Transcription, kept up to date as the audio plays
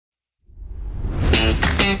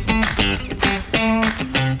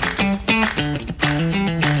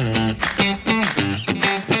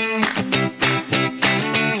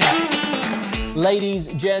Ladies,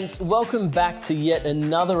 gents, welcome back to yet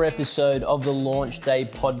another episode of the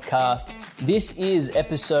LaunchDay Podcast. This is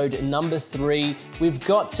episode number 3. We've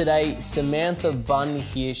got today Samantha Bun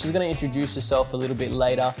here. She's going to introduce herself a little bit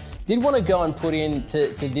later. Did want to go and put into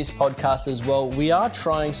this podcast as well. We are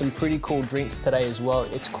trying some pretty cool drinks today as well.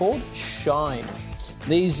 It's called Shine.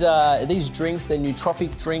 These drinks, they're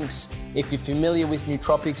nootropic drinks. If you're familiar with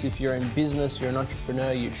nootropics, if you're in business, you're an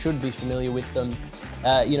entrepreneur, you should be familiar with them.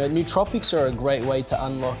 Nootropics are a great way to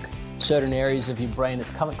unlock certain areas of your brain. It's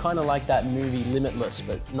kind of like that movie Limitless,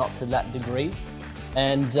 but not to that degree.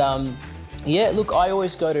 And I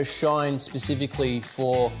always go to Shine specifically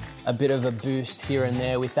for a bit of a boost here and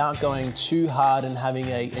there without going too hard and having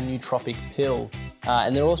a nootropic pill.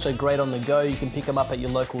 And they're also great on the go. You can pick them up at your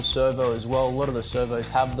local servo as well. A lot of the servos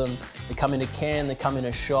have them. They come in a can, they come in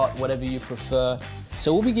a shot, whatever you prefer.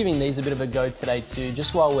 So we'll be giving these a bit of a go today too,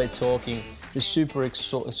 just while we're talking. It's super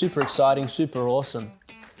exciting, super awesome.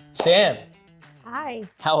 Sam. Hi.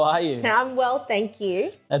 How are you? I'm well, thank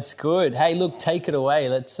you. That's good. Hey, look, take it away.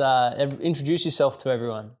 Let's introduce yourself to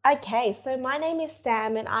everyone. Okay, so my name is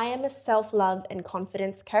Sam and I am a self-love and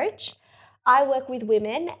confidence coach. I work with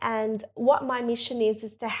women, and what my mission is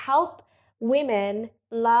to help women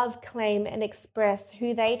love, claim and express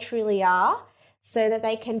who they truly are so that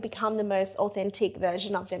they can become the most authentic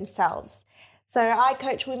version of themselves. So I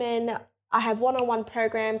coach women. I have one-on-one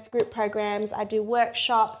programs, group programs. I do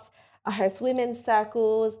workshops. I host women's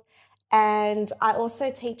circles, and I also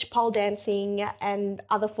teach pole dancing and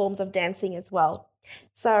other forms of dancing as well.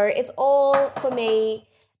 So it's all for me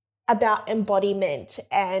about embodiment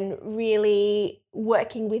and really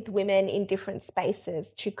working with women in different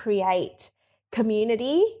spaces to create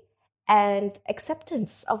community and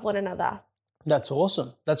acceptance of one another. That's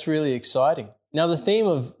awesome. That's really exciting. Now, the theme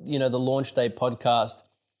of, the LaunchDay podcast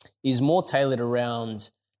is more tailored around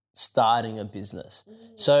starting a business.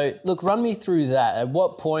 So, look, run me through that. At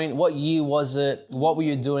what point, what year was it? What were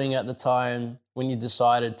you doing at the time when you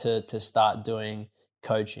decided to start doing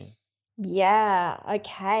coaching? Yeah,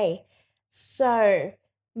 okay. So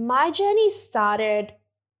my journey started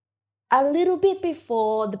a little bit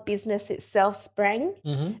before the business itself sprang.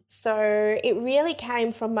 Mm-hmm. So it really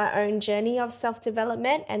came from my own journey of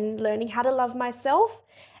self-development and learning how to love myself,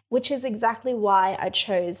 which is exactly why I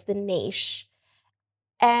chose the niche.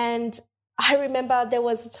 And I remember there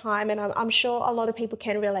was a time, and I'm sure a lot of people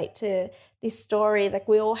can relate to this story, like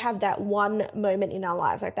we all have that one moment in our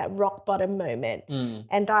lives, like that rock bottom moment.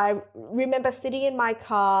 And I remember sitting in my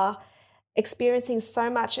car, experiencing so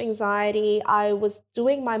much anxiety. I was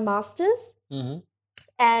doing my master's,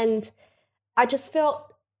 and I just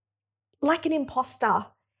felt like an imposter.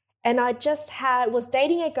 And I just was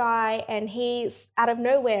dating a guy, and he's out of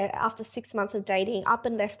nowhere, after 6 months of dating, up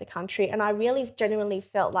and left the country. And I really genuinely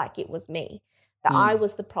felt like it was me, that I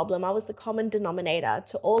was the problem. I was the common denominator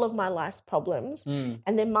to all of my life's problems.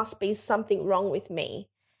 And there must be something wrong with me.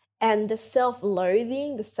 And the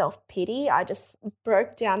self-loathing, the self-pity, I just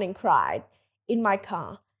broke down and cried in my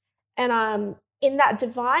car. And in that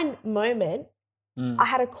divine moment, I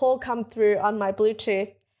had a call come through on my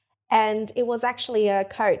Bluetooth. And it was actually a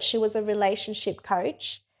coach. She was a relationship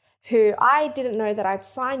coach who I didn't know that I'd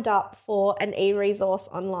signed up for an e-resource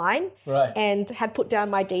online and had put down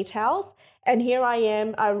my details. And here I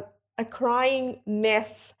am, a crying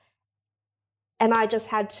mess. And I just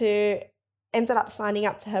ended up signing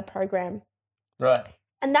up to her program. Right.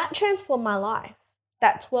 And that transformed my life,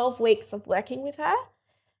 that 12 weeks of working with her.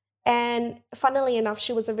 And funnily enough,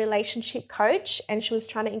 she was a relationship coach, and she was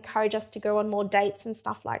trying to encourage us to go on more dates and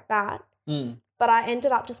stuff like that. But I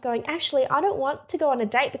ended up just going, actually, I don't want to go on a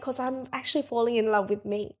date because I'm actually falling in love with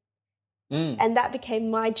me. And that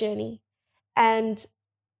became my journey. And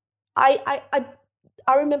I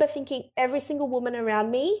remember thinking every single woman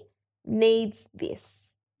around me needs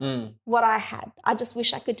this, what I had. I just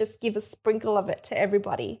wish I could just give a sprinkle of it to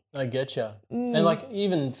everybody. I get you. And like,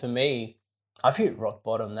 even for me, I've hit rock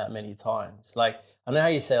bottom that many times. Like, I know how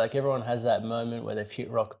you say, like, everyone has that moment where they've hit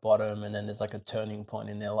rock bottom and then there's like a turning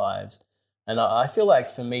point in their lives. And I feel like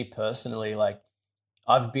for me personally, like,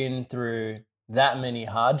 I've been through that many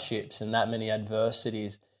hardships and that many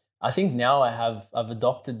adversities. I think now I've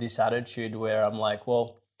adopted this attitude where I'm like,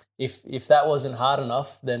 well, if that wasn't hard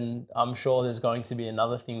enough, then I'm sure there's going to be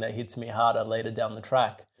another thing that hits me harder later down the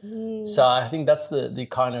track. So I think that's the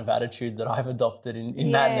kind of attitude that I've adopted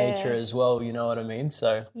in that nature as well, you know what I mean?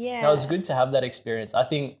 So no, it's good to have that experience. I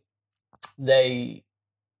think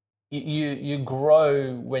you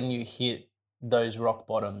grow when you hit those rock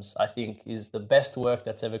bottoms, I think, is the best work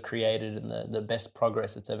that's ever created, and the best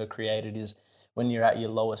progress that's ever created is when you're at your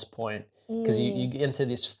lowest point, because you get into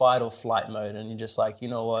this fight or flight mode, and you're just like, you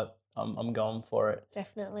know what, I'm going for it.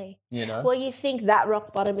 Definitely. You know? Well, you think that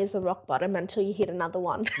rock bottom is a rock bottom until you hit another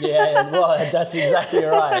one. Yeah, well, that's exactly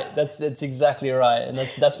right. That's exactly right. And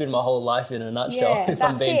that's been my whole life in a nutshell, if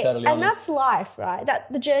I'm being totally honest. And that's life, right?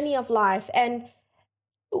 That the journey of life. And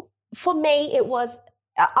for me, it was,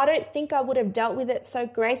 I don't think I would have dealt with it so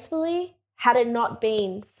gracefully had it not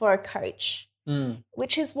been for a coach,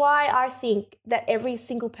 which is why I think that every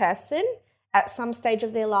single person at some stage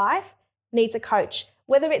of their life needs a coach,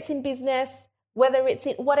 whether it's in business, whether it's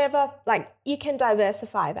in whatever, like you can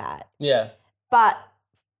diversify that. Yeah. But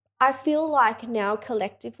I feel like now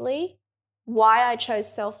collectively, why I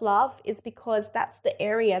chose self-love is because that's the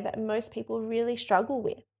area that most people really struggle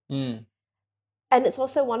with. And it's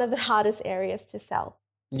also one of the hardest areas to sell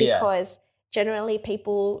because generally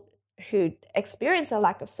people who experience a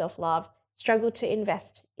lack of self-love struggle to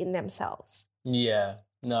invest in themselves. Yeah.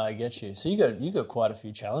 No, I get you. So you got quite a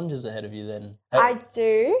few challenges ahead of you then. I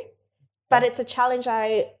do, but it's a challenge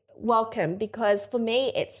I welcome because for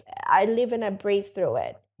me, I live and I breathe through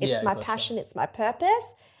it. It's my passion, it's my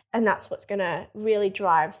purpose, and that's what's going to really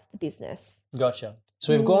drive the business. Gotcha.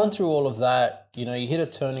 So we've gone through all of that. You know, you hit a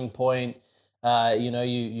turning point.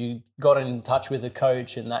 You got in touch with a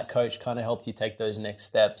coach, and that coach kind of helped you take those next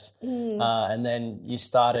steps. And then you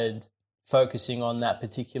started focusing on that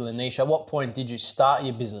particular niche. At what point did you start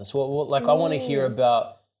your business? I want to hear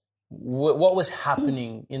about what was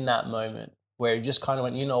happening in that moment where you just kind of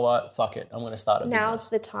went, you know what, fuck it, I'm going to start a business. Now's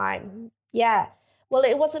the time. Yeah. Well,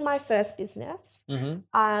 it wasn't my first business.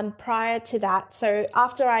 Prior to that, so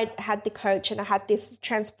after I had the coach and I had this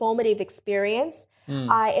transformative experience,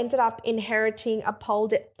 I ended up inheriting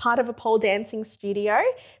part of a pole dancing studio.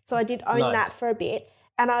 So I did own that for a bit.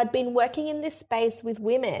 And I'd been working in this space with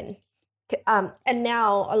women. And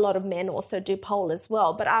now a lot of men also do pole as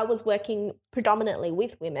well. But I was working predominantly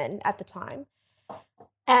with women at the time.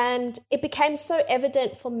 And it became so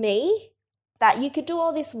evident for me that you could do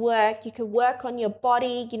all this work, you could work on your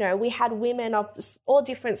body. You know, we had women of all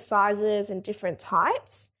different sizes and different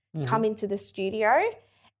types come into the studio,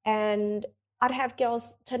 and I'd have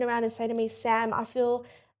girls turn around and say to me, Sam, I feel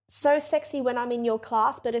so sexy when I'm in your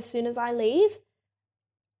class, but as soon as I leave,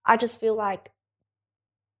 I just feel like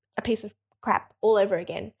a piece of crap all over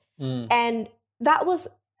again. And that was,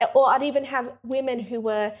 or I'd even have women who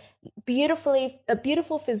were a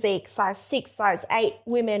beautiful physique, size 6, size 8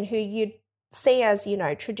 women who you'd see as, you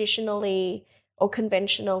know, traditionally or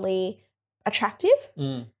conventionally attractive.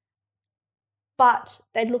 But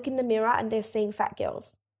they'd look in the mirror and they're seeing fat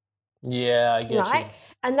girls. Yeah, I get you.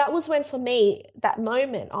 And that was when for me, that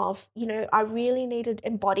moment of, you know, I really needed to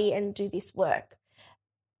embody and do this work.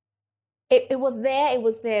 It was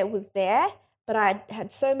there, but I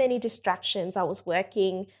had so many distractions. I was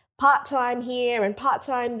working part-time here and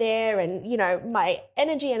part-time there, and, you know, my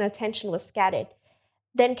energy and attention was scattered.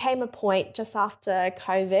 Then came a point just after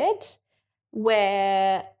COVID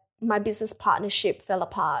where my business partnership fell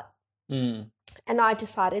apart and I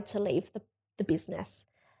decided to leave the business.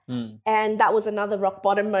 And that was another rock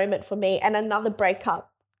bottom moment for me and another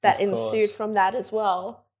breakup that ensued from that as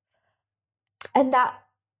well. And that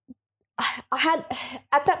I had,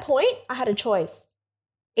 at that point, I had a choice.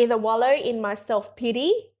 Either wallow in my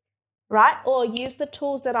self-pity, right, or use the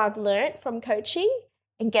tools that I've learned from coaching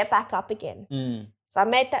and get back up again. So I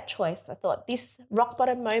made that choice. I thought this rock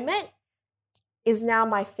bottom moment is now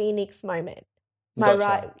my phoenix moment,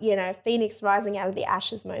 phoenix rising out of the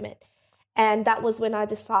ashes moment. And that was when I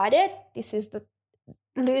decided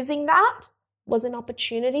losing that was an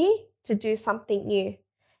opportunity to do something new.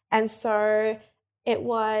 And so it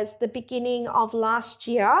was the beginning of last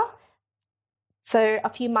year. So a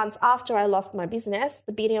few months after I lost my business,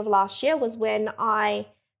 the beginning of last year was when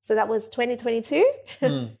so that was 2022,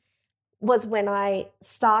 was when I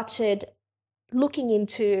started looking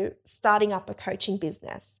into starting up a coaching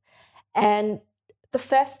business. And the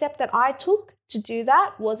first step that I took to do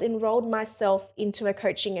that was enrolled myself into a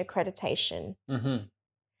coaching accreditation.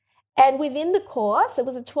 And within the course, it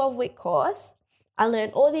was a 12-week course, I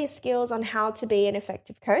learned all these skills on how to be an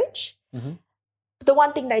effective coach. The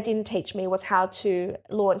one thing they didn't teach me was how to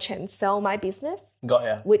launch and sell my business.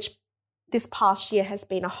 Which this past year has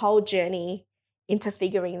been a whole journey into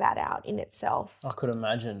figuring that out in itself. I could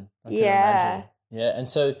imagine. Yeah. And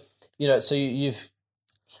so, you know, so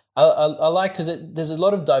I like, because there's a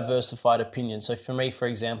lot of diversified opinions. So for me, for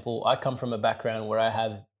example, I come from a background where I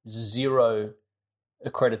have 0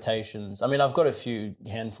 accreditations. I mean, I've got a few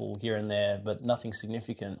handful here and there, but nothing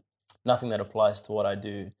significant, nothing that applies to what I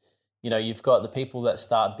do. You know, you've got the people that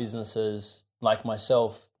start businesses like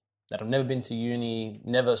myself, that have never been to uni,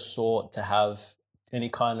 never sought to have any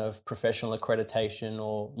kind of professional accreditation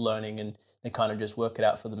or learning, and they kind of just work it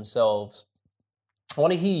out for themselves. I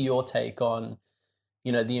want to hear your take on,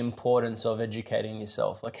 the importance of educating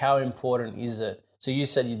yourself. Like, how important is it? So you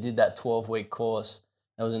said you did that 12-week course.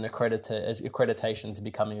 That was an accreditation to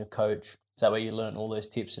becoming a coach. So that way you learn all those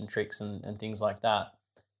tips and tricks and things like that.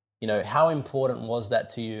 How important was that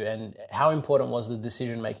to you, and how important was the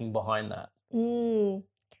decision-making behind that?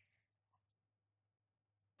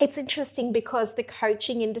 It's interesting because the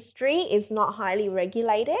coaching industry is not highly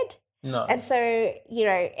regulated. No. And so,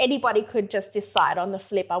 anybody could just decide on the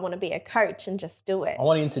flip, I want to be a coach, and just do it. I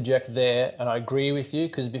want to interject there, and I agree with you,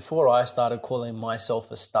 because before I started calling myself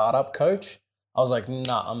a startup coach, I was like,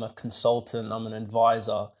 nah, I'm a consultant, I'm an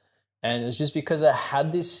advisor. And it's just because I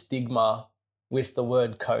had this stigma with the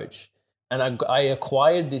word coach. And I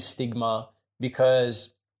acquired this stigma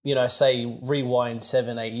because, say rewind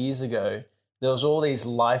 7-8 years ago, there was all these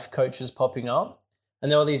life coaches popping up, and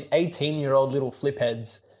there were these 18-year-old little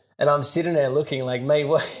flipheads. And I'm sitting there looking like, mate,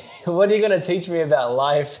 what are you going to teach me about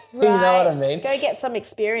life? Right. You know what I mean? Go get some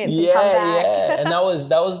experience and come back. Yeah. And that was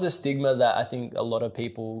the stigma that I think a lot of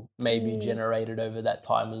people maybe generated over that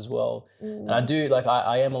time as well. And I do,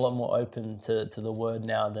 I am a lot more open to the word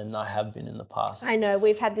now than I have been in the past. I know,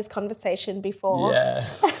 we've had this conversation before. Yeah,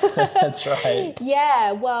 that's right.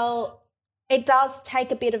 Yeah, well, it does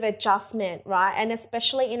take a bit of adjustment, right? And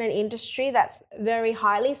especially in an industry that's very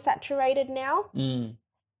highly saturated now.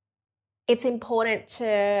 It's important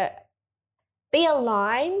to be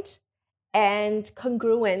aligned and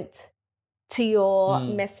congruent to your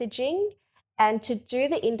messaging, and to do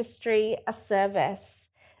the industry a service.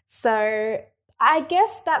 So I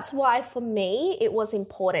guess that's why for me it was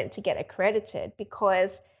important to get accredited,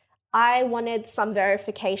 because I wanted some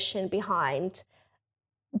verification behind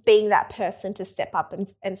being that person to step up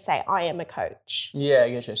and say, I am a coach. Yeah, I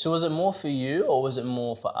get you. So was it more for you, or was it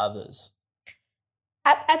more for others?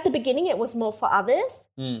 At the beginning, it was more for others,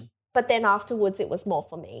 but then afterwards, it was more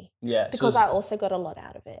for me. Yeah, because I also got a lot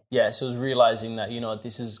out of it. Yeah, so it was realizing that,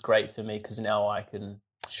 this is great for me because now I can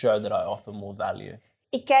show that I offer more value.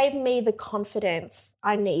 It gave me the confidence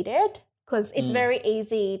I needed, because it's very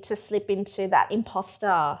easy to slip into that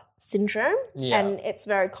imposter syndrome, and it's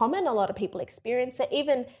very common. A lot of people experience it.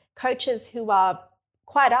 Even coaches who are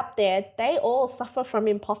quite up there, they all suffer from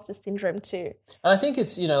imposter syndrome too. And I think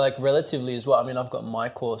it's, relatively as well. I mean, I've got my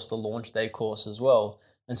course, the LaunchDay course as well.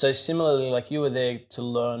 And so similarly, you were there to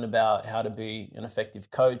learn about how to be an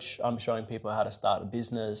effective coach. I'm showing people how to start a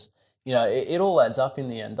business. It all adds up in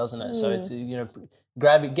the end, doesn't it? So it's,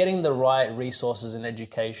 getting the right resources and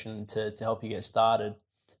education to help you get started.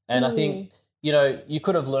 And I think, you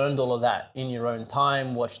could have learned all of that in your own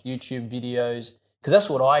time, watched YouTube videos, because that's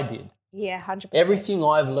what I did. Yeah, 100%. Everything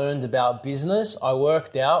I've learned about business, I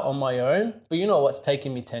worked out on my own. But you know what's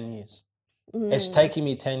taken me 10 years? It's taken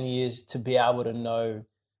me 10 years to be able to know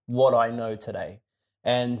what I know today.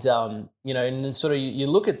 And, and then sort of you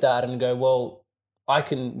look at that and go, well,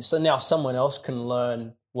 so now someone else can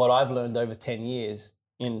learn what I've learned over 10 years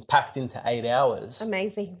packed into 8 hours.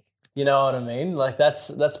 Amazing. You know what I mean?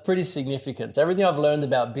 That's pretty significant. So everything I've learned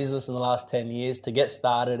about business in the last 10 years to get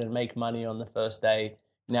started and make money on the first day,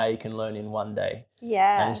 now you can learn in one day.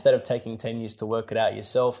 Yeah. And instead of taking 10 years to work it out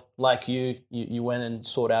yourself, like you went and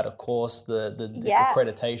sought out a course, the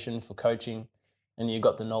accreditation for coaching, and you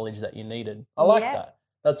got the knowledge that you needed. I like that.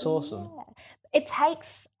 That's awesome. Yeah. It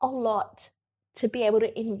takes a lot to be able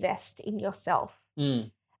to invest in yourself.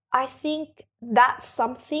 I think that's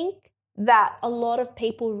something that a lot of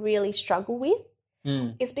people really struggle with.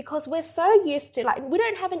 Is because we're so used to, we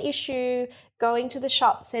don't have an issue going to the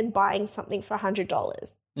shops and buying something for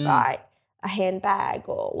 $100, right? A handbag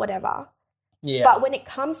or whatever. Yeah. But when it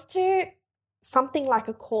comes to something like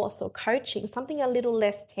a course or coaching, something a little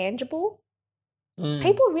less tangible,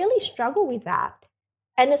 people really struggle with that.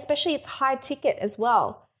 And especially it's high ticket as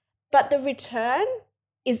well. But the return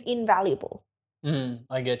is invaluable.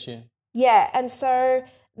 I get you. Yeah. And so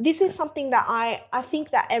this is something that I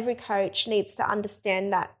think that every coach needs to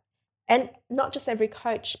understand that, and not just every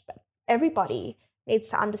coach, but everybody needs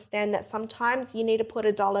to understand that sometimes you need to put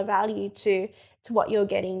a dollar value to what you're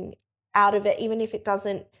getting out of it, even if it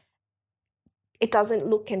doesn't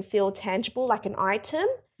look and feel tangible like an item,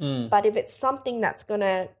 but if it's something that's going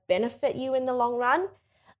to benefit you in the long run.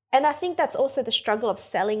 And I think that's also the struggle of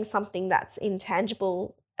selling something that's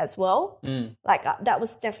intangible as well. That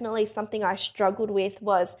was definitely something I struggled with,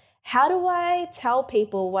 was how do I tell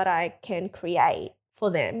people what I can create for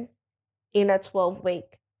them in a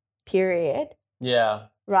 12-week period? Yeah.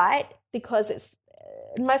 Right? Because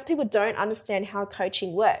most people don't understand how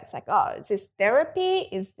coaching works. Like, oh, is this therapy?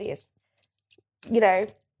 Is this,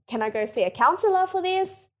 can I go see a counselor for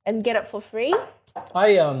this and get it for free?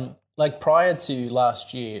 I like prior to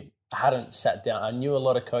last year, I hadn't sat down. I knew a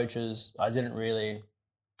lot of coaches. I didn't really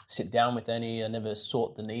sit down with any. I never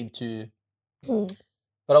sought the need to.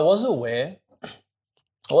 But I was aware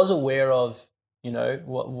of,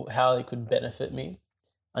 how it could benefit me.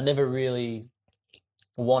 I never really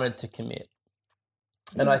wanted to commit.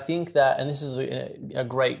 And I think that, and this is a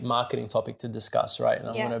great marketing topic to discuss, right? And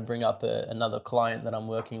I'm going to bring up another client that I'm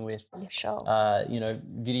working with, sure.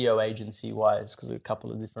 Video agency wise, because of a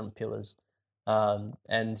couple of different pillars, and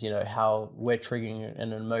how we're triggering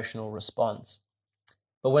an emotional response.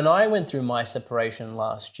 But when I went through my separation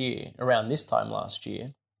last year, around this time last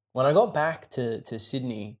year, when I got back to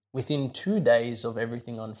Sydney, within 2 days of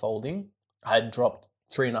everything unfolding, I had dropped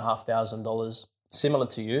 $3,500, similar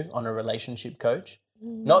to you, on a relationship coach.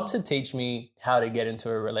 Not to teach me how to get into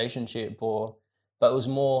a relationship, but it was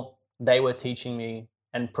more they were teaching me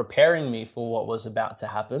and preparing me for what was about to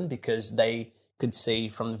happen, because they could see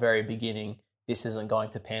from the very beginning this isn't going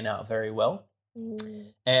to pan out very well.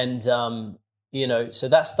 And, so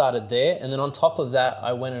that started there. And then on top of that,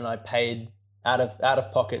 I went and I paid out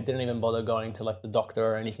of pocket, didn't even bother going to like the doctor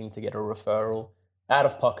or anything to get a referral, out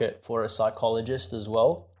of pocket for a psychologist as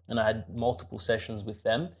well. And I had multiple sessions with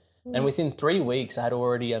them. And within 3 weeks, I had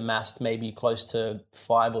already amassed maybe close to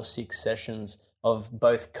 5 or 6 sessions of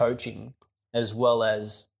both coaching as well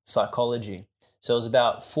as psychology. So it was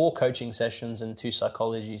about 4 coaching sessions and 2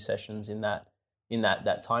 psychology sessions in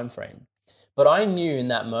that time frame. But I knew in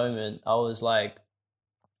that moment, I was like,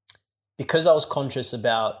 because I was conscious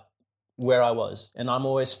about where I was, and I'm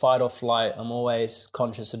always fight or flight, I'm always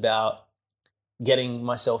conscious about getting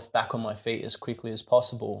myself back on my feet as quickly as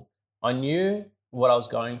possible. I knew what I was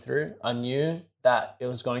going through. I knew that it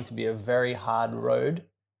was going to be a very hard road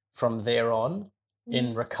from there on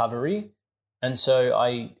in recovery. And so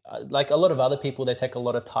I, like a lot of other people, they take a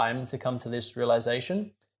lot of time to come to this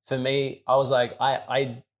realization. For me, I was like,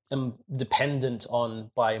 I am dependent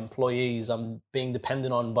on by employees. I'm being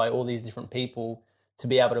dependent on by all these different people to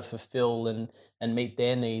be able to fulfill and meet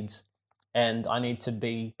their needs. And I need to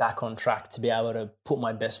be back on track to be able to put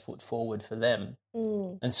my best foot forward for them.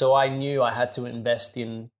 And so I knew I had to invest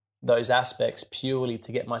in those aspects purely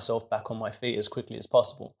to get myself back on my feet as quickly as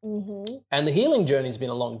possible. And the healing journey has been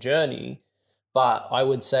a long journey, but I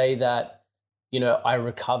would say that, I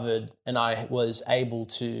recovered and I was able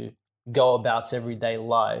to go about everyday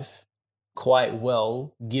life quite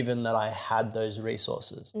well, given that I had those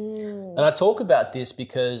resources. And I talk about this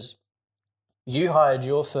because you hired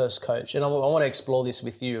your first coach, and I want to explore this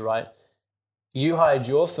with you, right? You hired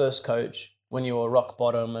your first coach when you were rock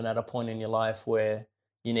bottom and at a point in your life where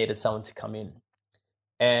you needed someone to come in.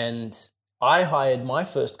 And I hired my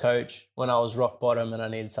first coach when I was rock bottom and I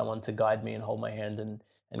needed someone to guide me and hold my hand and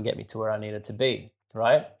get me to where I needed to be,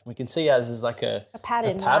 right? We can see ours as like a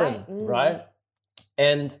pattern, right?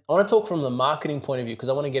 And I want to talk from the marketing point of view, because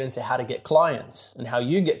I want to get into how to get clients and how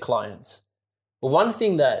you get clients. Well, one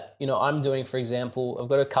thing that, I'm doing, for example, I've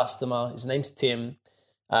got a customer, his name's Tim,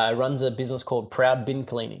 runs a business called Proud Bin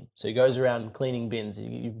Cleaning. So he goes around cleaning bins.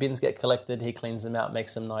 Bins get collected, he cleans them out,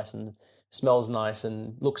 makes them nice and smells nice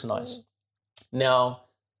and looks nice. Now,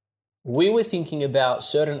 we were thinking about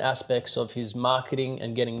certain aspects of his marketing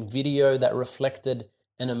and getting video that reflected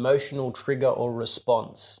an emotional trigger or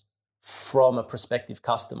response from a prospective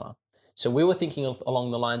customer. So we were thinking along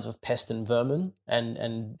the lines of pest and vermin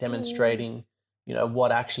and demonstrating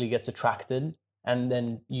what actually gets attracted, and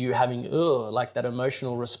then you having like that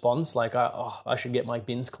emotional response, like I should get my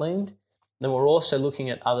bins cleaned. Then we're also looking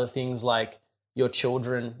at other things like your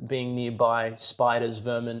children being nearby, spiders,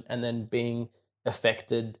 vermin, and then being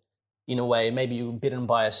affected in a way. Maybe you were bitten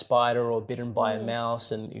by a spider or bitten by a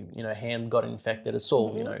mouse and hand got infected. It's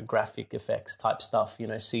all graphic effects type stuff,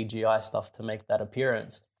 CGI stuff to make that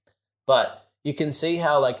appearance. But you can see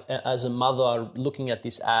how, like, as a mother looking at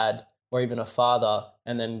this ad, or even a father,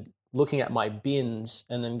 and then looking at my bins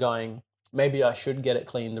and then going, maybe I should get it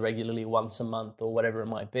cleaned regularly once a month or whatever it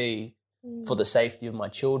might be for the safety of my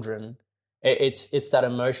children. It's that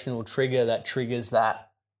emotional trigger that triggers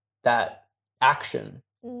that action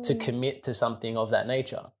to commit to something of that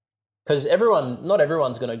nature. Because not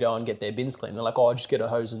everyone's going to go and get their bins cleaned. They're like, I'll just get a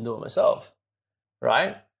hose and do it myself,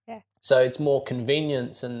 right? Yeah. So it's more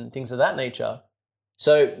convenience and things of that nature.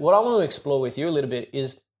 So what I want to explore with you a little bit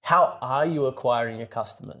is, how are you acquiring your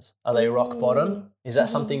customers? Are they rock bottom? Is that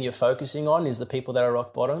something you're focusing on? Is the people that are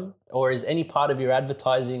rock bottom? Or is any part of your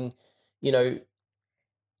advertising, even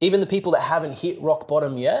the people that haven't hit rock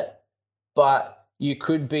bottom yet, but, you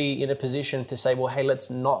could be in a position to say, well, hey,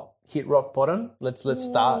 let's not hit rock bottom. Let's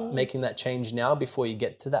start making that change now before you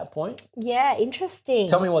get to that point. Yeah, interesting.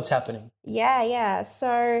 Tell me what's happening. Yeah.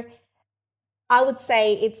 So I would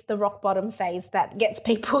say it's the rock bottom phase that gets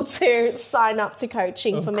people to sign up to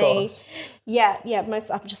coaching for me. Yeah.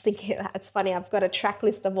 I'm just thinking it's funny. I've got a track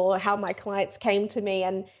list of all how my clients came to me,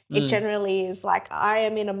 and it generally is like, I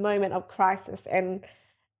am in a moment of crisis and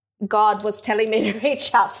God was telling me to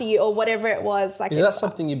reach out to you, or whatever it was. Like, is that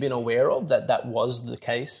something you've been aware of, that was the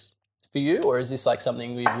case for you, or is this like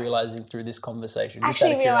something we're realizing through this conversation?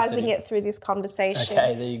 Actually realizing it through this conversation.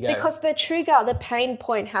 Okay, there you go. Because the trigger, the pain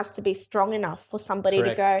point has to be strong enough for somebody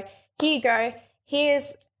to go, here you go,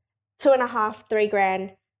 here's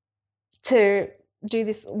 $2,500-3,000 to do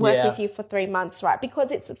this work with you for 3 months, right?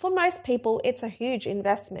 Because it's, for most people, it's a huge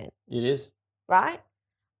investment. It is. Right?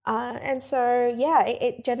 And so,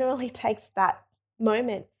 it generally takes that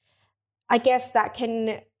moment. I guess that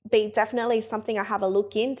can be definitely something I have a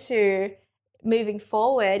look into moving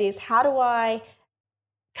forward, is how do I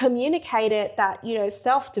communicate it that,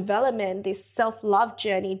 self-development, this self-love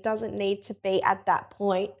journey doesn't need to be at that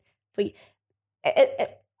point. For you.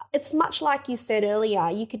 It's much like you said earlier,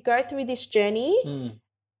 you could go through this journey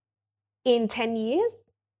in 10 years,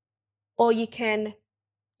 or you can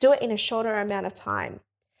do it in a shorter amount of time.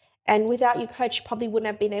 And without your coach, you probably wouldn't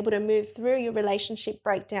have been able to move through your relationship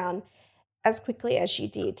breakdown as quickly as you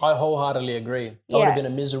did. I wholeheartedly agree. I would have been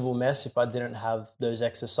a miserable mess if I didn't have those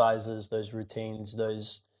exercises, those routines,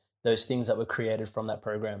 those things that were created from that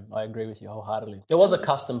program. I agree with you wholeheartedly. It was a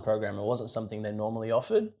custom program. It wasn't something they normally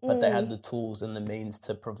offered, but they had the tools and the means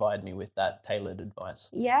to provide me with that tailored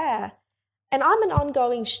advice. Yeah. And I'm an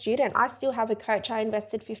ongoing student. I still have a coach. I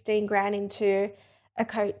invested $15,000 into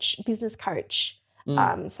a business coach.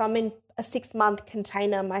 So I'm in a 6-month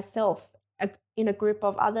container myself, in a group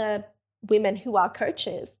of other women who are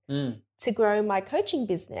coaches to grow my coaching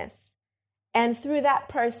business. And through that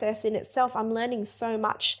process in itself, I'm learning so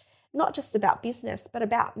much, not just about business, but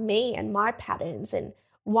about me and my patterns and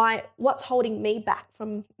what's holding me back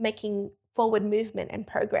from making forward movement and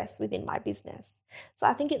progress within my business. So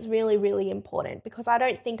I think it's really, really important, because I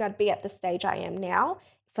don't think I'd be at the stage I am now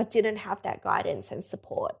if I didn't have that guidance and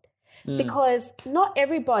support. Because not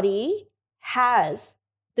everybody has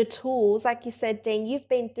the tools. Like you said, Dean, you've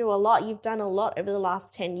been through a lot. You've done a lot over the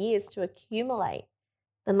last 10 years to accumulate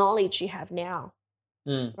the knowledge you have now,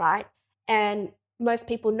 right? And most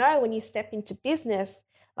people know when you step into business,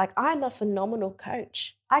 like, I'm a phenomenal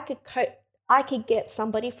coach. I could get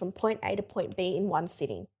somebody from point A to point B in one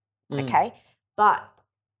sitting, okay? But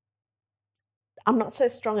I'm not so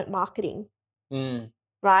strong at marketing,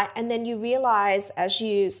 right? And then you realize as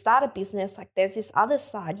you start a business, like, there's this other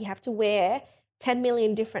side. You have to wear 10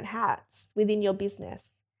 million different hats within your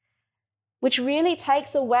business, which really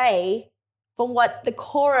takes away from what the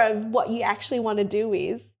core of what you actually want to do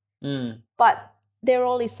is. But they're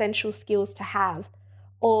all essential skills to have.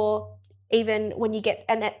 Or even when you get,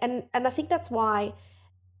 and I think that's why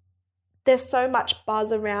there's so much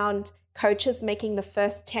buzz around coaches making the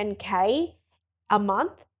first 10K a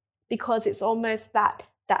month, because it's almost that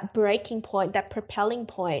breaking point, that propelling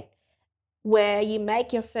point, where you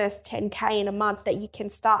make your first 10K in a month, that you can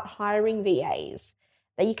start hiring VAs,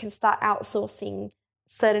 that you can start outsourcing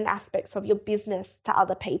certain aspects of your business to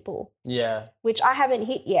other people. Yeah. Which I haven't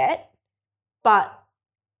hit yet, but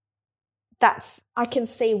I can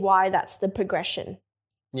see why that's the progression.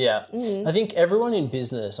 Yeah. I think everyone in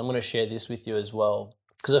business, I'm going to share this with you as well,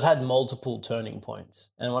 because I've had multiple turning points.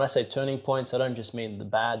 And when I say turning points, I don't just mean the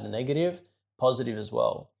bad, the negative, positive as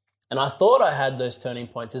well. And I thought I had those turning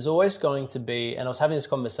points. There's always going to be, and I was having this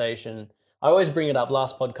conversation, I always bring it up.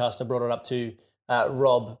 Last podcast, I brought it up to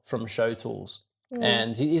Rob from Show Tools.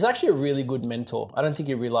 And he's actually a really good mentor. I don't think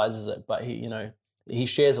he realizes it, but he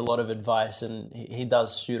shares a lot of advice, and he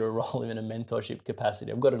does suit a role in a mentorship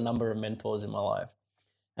capacity. I've got a number of mentors in my life.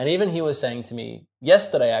 And even he was saying to me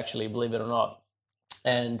yesterday, actually, believe it or not,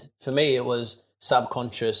 and for me it was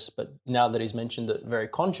subconscious, but now that he's mentioned it, very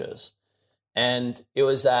conscious. And it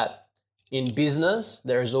was that in business,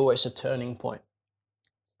 there is always a turning point.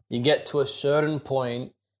 You get to a certain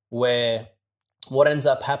point where what ends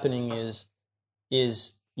up happening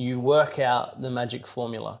is you work out the magic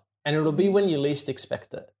formula, and it'll be when you least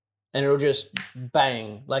expect it. And it'll just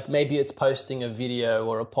bang, like maybe it's posting a video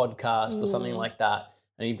or a podcast or something like that.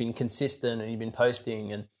 And you've been consistent and you've been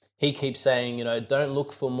posting, and he keeps saying, don't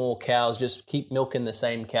look for more cows, just keep milking the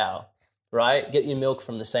same cow, right? Get your milk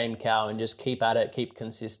from the same cow and just keep at it, keep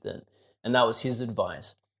consistent. And that was his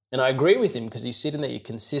advice. And I agree with him, because you're sitting there, you're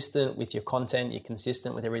consistent with your content, you're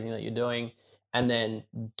consistent with everything that you're doing, and then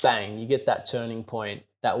bang, you get that turning point,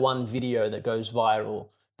 that one video that goes viral,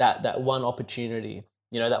 that one opportunity,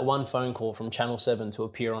 that one phone call from Channel 7 to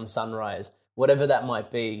appear on Sunrise, whatever that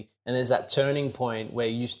might be. And there's that turning point where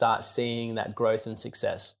you start seeing that growth and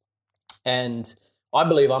success. And I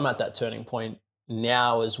believe I'm at that turning point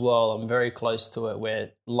now as well. I'm very close to it,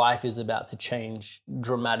 where life is about to change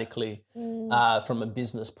dramatically from a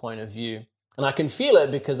business point of view. And I can feel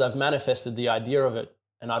it because I've manifested the idea of it.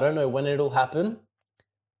 And I don't know when it'll happen,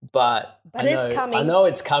 but it's coming. I know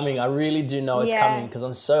it's coming. I really do know it's coming because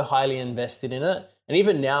I'm so highly invested in it. And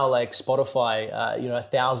even now, like Spotify,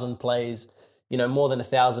 1,000 plays, more than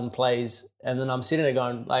 1,000 plays. And then I'm sitting there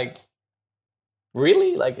going, like,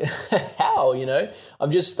 really? Like, how?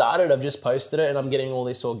 I've just started, I've just posted it, and I'm getting all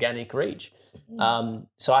this organic reach.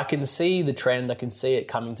 So I can see the trend, I can see it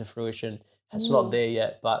coming to fruition. It's not there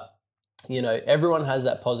yet, but, everyone has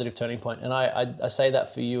that positive turning point. And I say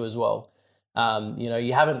that for you as well.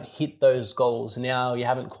 You haven't hit those goals now, you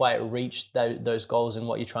haven't quite reached those goals and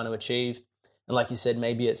what you're trying to achieve. And like you said,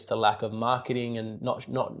 maybe it's the lack of marketing and not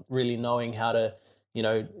really knowing how to,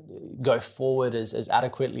 go forward as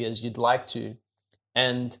adequately as you'd like to.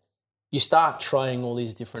 And you start trying all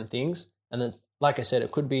these different things. And then, like I said,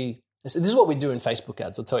 it could be, this is what we do in Facebook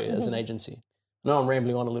ads, I'll tell you, as an agency. I know I'm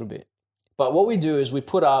rambling on a little bit. But what we do is we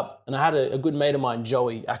put up, and I had a good mate of mine,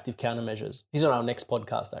 Joey, Active Countermeasures. He's on our next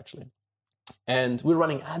podcast, actually. And we're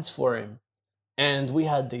running ads for him. And we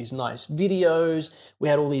had these nice videos. We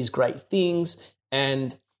had all these great things.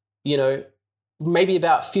 And, maybe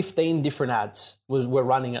about 15 different ads were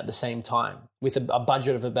running at the same time with a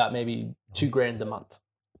budget of about maybe $2,000 a month.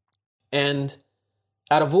 And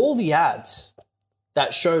out of all the ads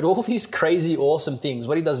that showed all these crazy, awesome things,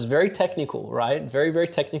 what he does is very technical, right? Very, very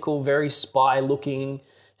technical, very spy looking,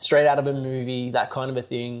 straight out of a movie, that kind of a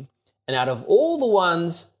thing. And out of all the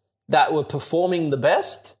ones that were performing the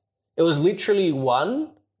best, it was literally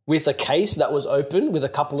one with a case that was open with a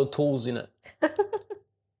couple of tools in it.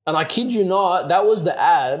 And I kid you not, that was the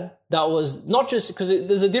ad that was not just because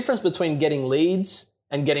there's a difference between getting leads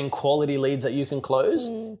and getting quality leads that you can close.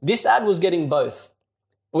 This ad was getting both.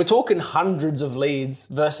 We're talking hundreds of leads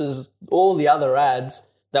versus all the other ads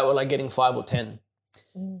that were like getting 5 or 10.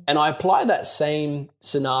 And I apply that same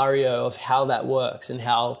scenario of how that works and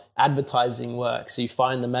how advertising works. So you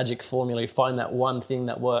find the magic formula, you find that one thing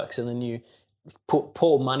that works, and then you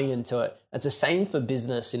pour money into it. It's the same for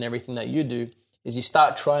business in everything that you do. Is you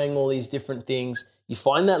start trying all these different things, you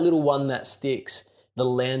find that little one that sticks, the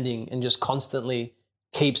landing, and just constantly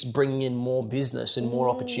keeps bringing in more business and more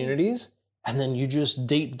opportunities, and then you just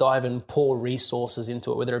deep dive and pour resources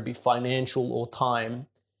into it, whether it be financial or time.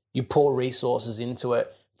 You pour resources into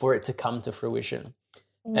it for it to come to fruition.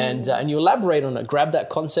 And you elaborate on it, grab that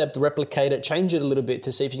concept, replicate it, change it a little bit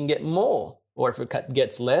to see if you can get more, or if it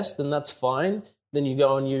gets less, then that's fine. Then you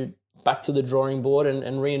go and you back to the drawing board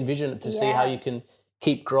and re-envision it to see how you can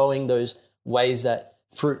keep growing those ways that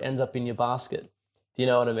fruit ends up in your basket. Do you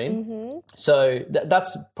know what I mean? So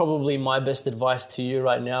that's probably my best advice to you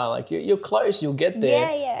right now. Like you're close, you'll get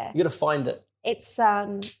there. You got to find it. It's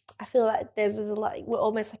I feel like there's a lot. We're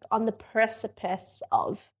almost like on the precipice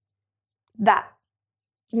of that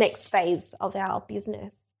next phase of our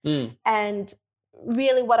business. And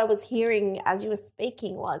really, what I was hearing as you were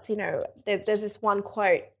speaking was, there's this one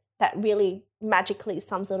quote that really magically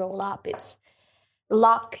sums it all up. It's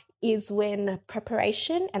luck is when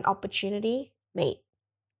preparation and opportunity meet.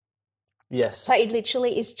 Yes. So it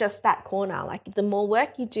literally is just that corner. Like the more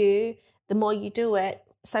work you do, the more you do it.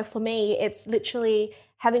 So for me, it's literally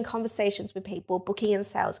having conversations with people, booking in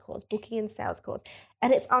sales calls.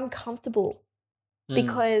 And it's uncomfortable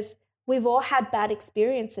because we've all had bad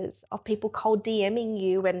experiences of people cold DMing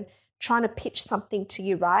you and trying to pitch something to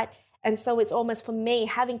you, right? And so it's almost for me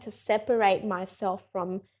having to separate myself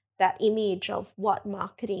from that image of what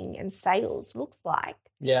marketing and sales looks like.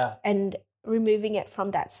 Yeah. And removing it from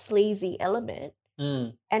that sleazy element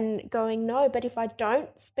and going, no, but if I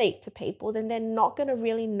don't speak to people, then they're not going to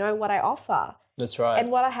really know what I offer. That's right.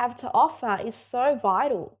 And what I have to offer is so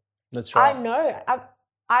vital. That's right. I know.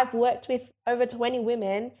 I've worked with over 20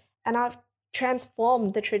 women and I've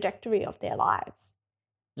transformed the trajectory of their lives.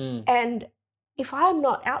 And if I'm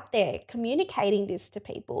not out there communicating this to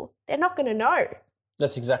people, they're not going to know.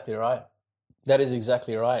 That's exactly right. That is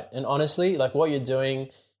exactly right. And honestly, like what you're doing,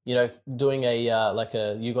 doing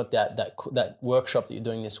you got that workshop that you're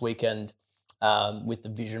doing this weekend with the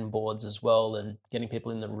vision boards as well, and getting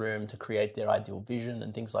people in the room to create their ideal vision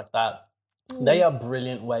and things like that. They are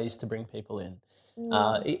brilliant ways to bring people in.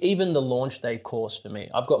 Even the LaunchDay course for me,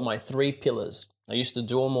 I've got my 3 pillars. I used to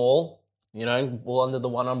do them all under the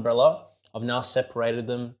one umbrella. I've now separated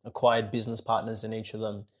them, acquired business partners in each of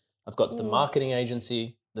them. I've got the marketing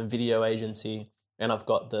agency, the video agency, and I've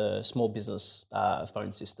got the small business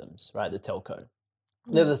phone systems, right? The telco.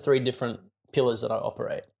 They're the 3 different pillars that I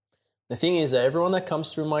operate. The thing is that everyone that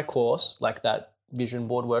comes through my course, like that vision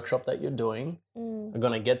board workshop that you're doing, are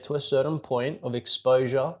going to get to a certain point of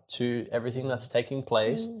exposure to everything that's taking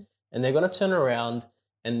place. And they're going to turn around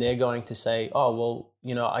and they're going to say, oh, well,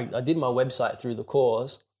 you know, I did my website through the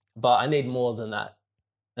course, but I need more than that.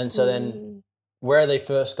 And so then where are they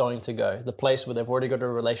first going to go? The place where they've already got a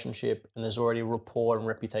relationship and there's already rapport and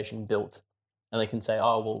reputation built. And they can say,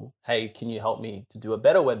 oh, well, hey, can you help me to do a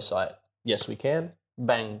better website? Yes, we can.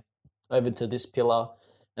 Bang, over to this pillar.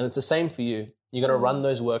 And it's the same for you. You're going to run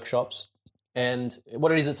those workshops. And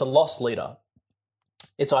what it is, it's a loss leader.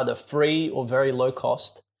 It's either free or very low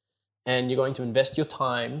cost. And you're going to invest your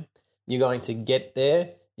time. You're going to get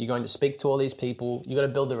there. You're going to speak to all these people. You've got to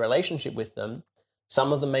build a relationship with them.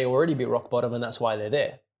 Some of them may already be rock bottom and that's why they're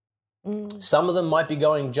there. Some of them might be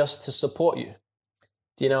going just to support you.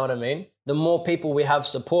 Do you know what I mean? The more people we have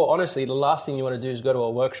support, honestly, the last thing you want to do is go to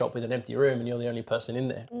a workshop with an empty room and you're the only person in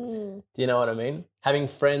there. Do you know what I mean? Having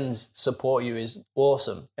friends support you is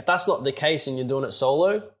awesome. If that's not the case and you're doing it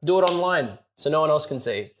solo, do it online so no one else can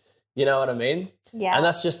see. You know what I mean? Yeah. And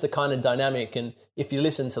that's just the kind of dynamic. And if you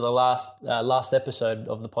listen to the last episode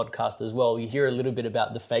of the podcast as well, you hear a little bit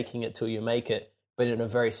about the faking it till you make it, but in a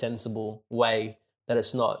very sensible way. That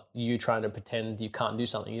it's not you trying to pretend you can't do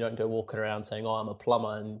something. You don't go walking around saying, oh, I'm a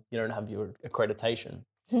plumber and you don't have your accreditation.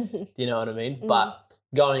 Do you know what I mean? But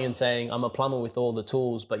going and saying, I'm a plumber with all the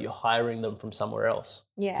tools, but you're hiring them from somewhere else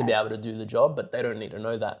to be able to do the job, but they don't need to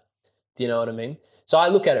know that. Do you know what I mean? So I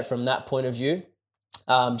look at it from that point of view,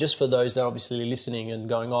 just for those that are obviously listening and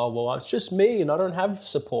going, oh, well, it's just me and I don't have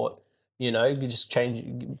support. You know, you just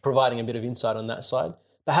providing a bit of insight on that side.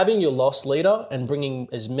 But having your loss leader and bringing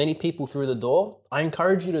as many people through the door, I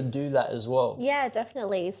encourage you to do that as well. Yeah,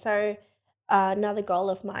 definitely. So another goal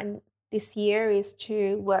of mine this year is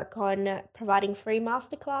to work on providing free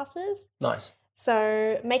masterclasses. Nice.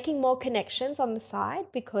 So making more connections on the side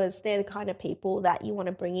because they're the kind of people that you want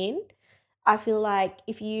to bring in. I feel like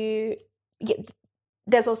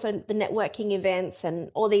there's also the networking events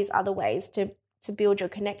and all these other ways to build your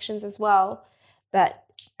connections as well. But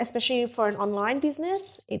especially for an online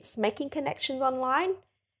business, it's making connections online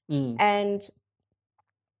and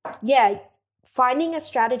finding a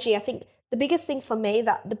strategy. I think the biggest thing for me,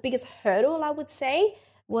 that the biggest hurdle I would say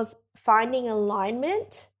was finding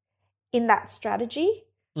alignment in that strategy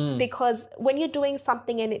because when you're doing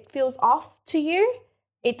something and it feels off to you,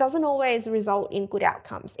 it doesn't always result in good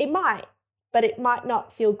outcomes. It might, but it might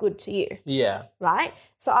not feel good to you. Yeah. Right?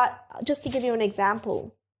 So just to give you an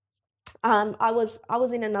example, I was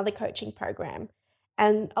in another coaching program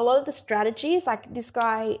and a lot of the strategies, like this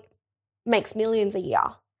guy makes millions a year.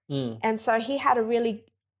 And so he had a really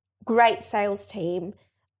great sales team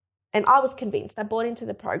and I was convinced. I bought into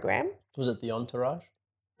the program. Was it the Entourage?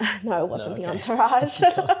 No, it wasn't the Entourage.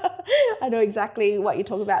 I know exactly what you're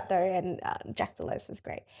talking about though, and Jack Delos is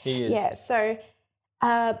great. He is. Yeah, so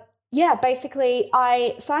basically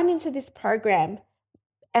I signed into this program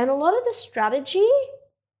and a lot of the strategy,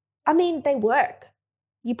 I mean, they work.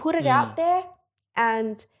 You put it out there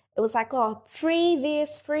and it was like, oh, free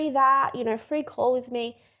this, free that, free call with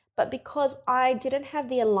me. But because I didn't have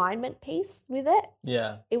the alignment piece with it,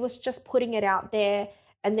 it was just putting it out there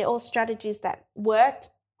and they're all strategies that worked,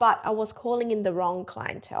 but I was calling in the wrong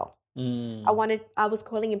clientele. I was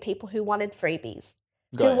calling in people who wanted freebies,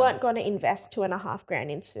 who weren't going to invest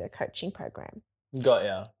 $2,500 into a coaching program. Got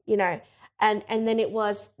ya. And then it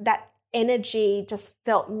was that energy just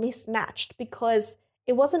felt mismatched because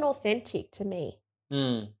it wasn't authentic to me.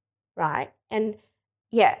 Right? And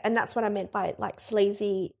that's what I meant by like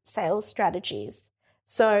sleazy sales strategies.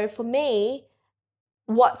 So for me,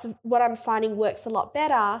 what I'm finding works a lot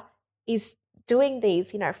better is doing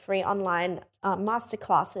these, free online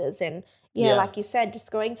masterclasses and like you said,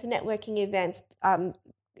 just going to networking events,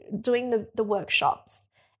 doing the workshops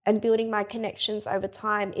and building my connections over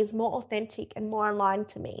time is more authentic and more aligned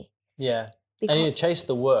to me. Yeah. And you chase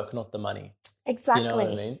the work, not the money. Exactly. Do you know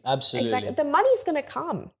what I mean? Absolutely. Exactly. The money's going to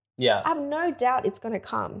come. Yeah. I have no doubt it's going to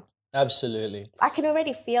come. Absolutely. I can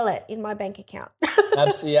already feel it in my bank account.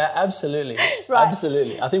 Absolutely. Right.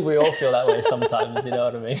 Absolutely. I think we all feel that way sometimes, you know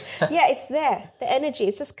what I mean? Yeah, it's there. The energy,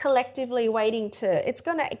 it's just collectively waiting it's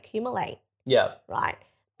going to accumulate. Yeah. Right.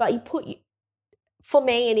 But for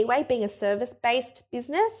me anyway, being a service-based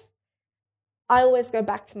business, I always go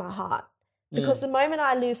back to my heart because the moment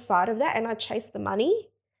I lose sight of that and I chase the money,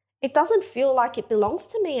 it doesn't feel like it belongs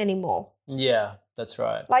to me anymore. Yeah. That's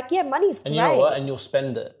right. Like, yeah, money's great. And you know what? And you'll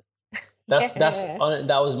spend it.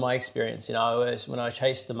 That was my experience. You know, I always, when I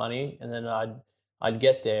chased the money, and then I'd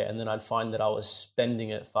get there, and then I'd find that I was spending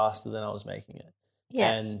it faster than I was making it.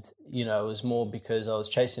 Yeah. And, you know, it was more because I was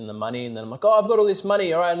chasing the money, and then I'm like, oh, I've got all this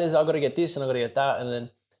money. All right, and I've got to get this and I've got to get that. And then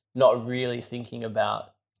not really thinking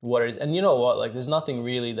about what it is. And you know what? Like, there's nothing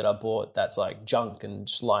really that I bought that's like junk and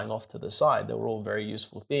just lying off to the side. They were all very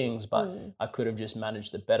useful things, but I could have just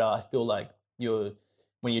managed it better. I feel like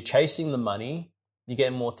when you're chasing the money, you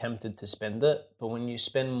get more tempted to spend it. But when you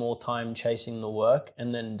spend more time chasing the work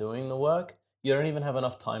and then doing the work, you don't even have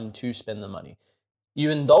enough time to spend the money. You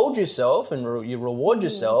indulge yourself and you reward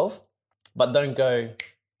yourself, but don't go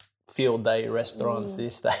field day restaurants,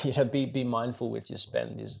 this, that. You know, be mindful with your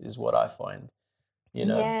spend is what I find, you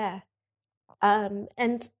know. Yeah.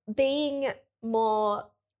 And being more,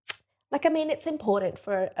 like, I mean, it's important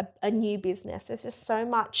for a new business. There's just so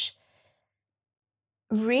much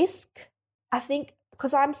risk, I think,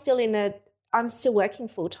 because I'm still working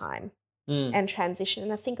full time and transition.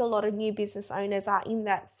 And I think a lot of new business owners are in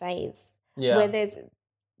that phase where there's,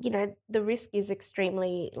 you know, the risk is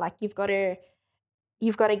extremely, like, you've got to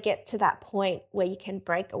get to that point where you can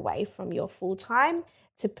break away from your full time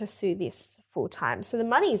to pursue this full time. So the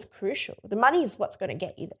money is crucial. The money is what's going to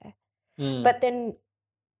get you there. But then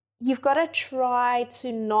you've got to try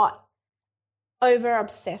to not over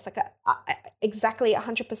obsess, like exactly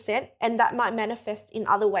 100%. And that might manifest in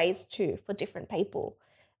other ways too for different people.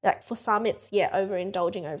 Like for some, it's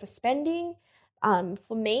overindulging, overspending.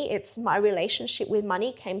 For me, it's my relationship with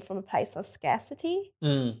money came from a place of scarcity.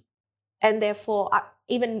 And therefore,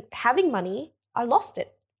 even having money, I lost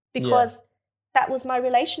it because that was my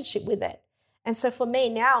relationship with it. And so for me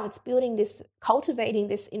now, it's cultivating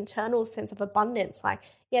this internal sense of abundance. Like,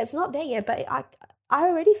 it's not there yet, but I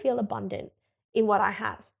already feel abundant in what I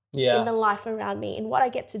have, in the life around me, in what I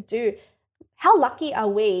get to do. How lucky are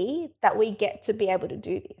we that we get to be able to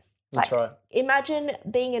do this? That's right. Imagine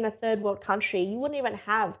being in a third world country. You wouldn't even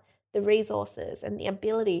have the resources and the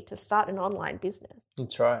ability to start an online business.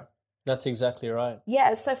 That's right. That's exactly right.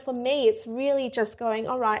 Yeah, so for me, it's really just going,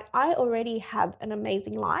 all right, I already have an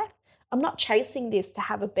amazing life. I'm not chasing this to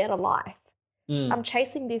have a better life. I'm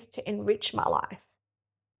chasing this to enrich my life.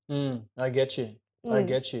 I get you. I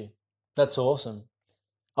get you. That's awesome.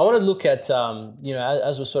 I want to look at, you know,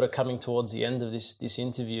 as we're sort of coming towards the end of this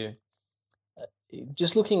interview,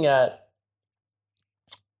 just looking at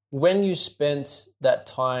when you spent that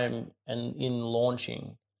time in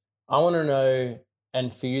launching, I want to know,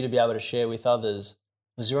 and for you to be able to share with others,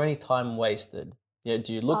 was there any time wasted? Yeah,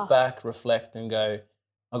 do you look back, reflect, and go,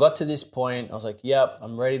 I got to this point, I was like, yep,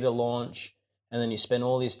 I'm ready to launch, and then you spend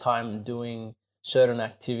all this time doing certain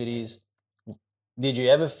activities. Did you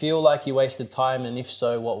ever feel like you wasted time, and if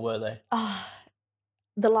so, what were they?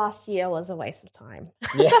 The last year was a waste of time.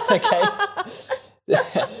 Yeah, okay.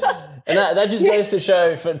 And that just goes to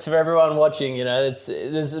show for everyone watching, you know,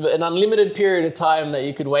 there's an unlimited period of time that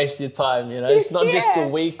you could waste your time, you know. It's not just a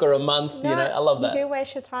week or a month, you know. I love that. You do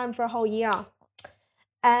waste your time for a whole year.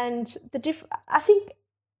 And I think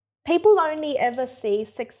people only ever see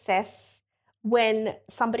success when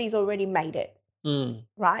somebody's already made it,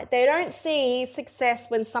 right? They don't see success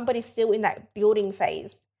when somebody's still in that building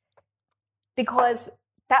phase, because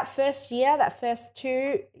that first year, that first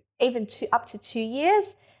up to 2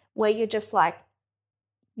 years, where you're just like,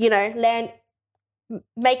 you know,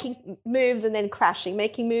 making moves and then crashing,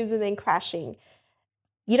 making moves and then crashing.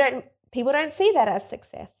 People don't see that as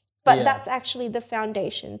success, but that's actually the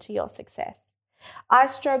foundation to your success. I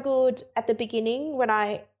struggled at the beginning when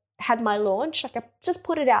I had my launch. Like, I just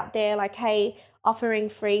put it out there, like, hey, offering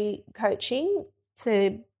free coaching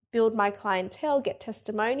to build my clientele, get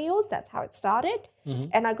testimonials. That's how it started.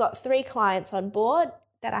 And I got 3 clients on board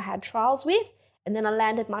that I had trials with, and then I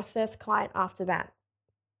landed my first client after that.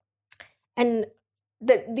 And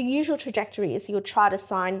the usual trajectory is you'll try to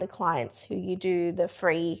sign the clients who you do the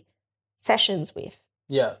free sessions with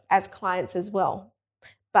as clients as well.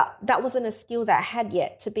 But that wasn't a skill that I had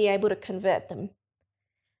yet to be able to convert them.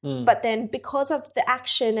 But then because of the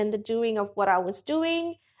action and the doing of what I was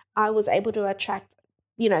doing, I was able to attract,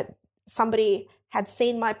 you know, somebody had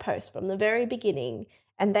seen my post from the very beginning,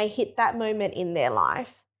 and they hit that moment in their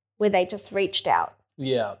life where they just reached out.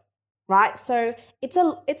 Yeah. Right? So it's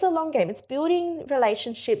a long game. It's building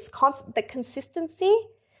relationships, the consistency.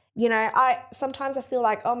 You know, sometimes I feel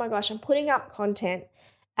like, oh my gosh, I'm putting up content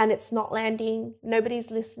and it's not landing.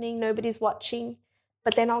 Nobody's listening. Nobody's watching.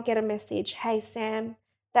 But then I'll get a message, hey, Sam,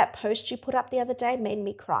 that post you put up the other day made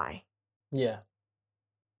me cry. Yeah,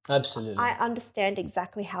 absolutely. I understand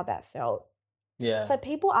exactly how that felt. Yeah. So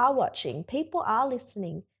people are watching, people are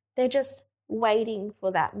listening. They're just waiting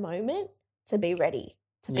for that moment to be ready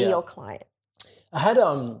to be your client. I had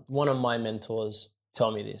one of my mentors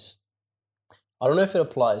tell me this. I don't know if it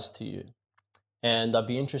applies to you, and I'd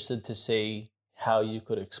be interested to see how you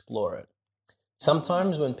could explore it.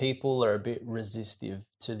 Sometimes when people are a bit resistive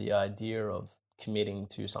to the idea of committing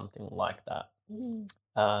to something like that,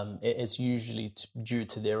 it's usually due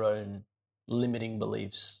to their own limiting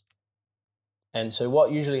beliefs. And so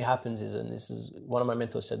what usually happens is, and this is, one of my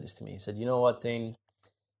mentors said this to me, he said, you know what, Dean?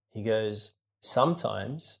 He goes,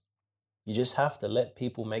 sometimes you just have to let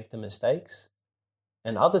people make the mistakes,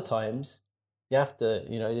 and other times you have to,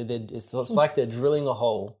 it's like they're drilling a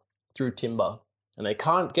hole through timber, and they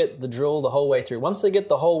can't get the drill the whole way through. Once they get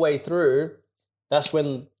the whole way through, that's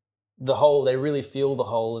when they really feel the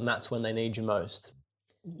hole, and that's when they need you most.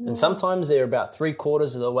 And sometimes they're about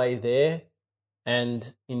 3/4 of the way there.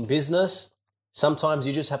 And in business, sometimes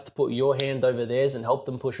you just have to put your hand over theirs and help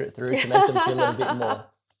them push it through to make them feel a little bit more.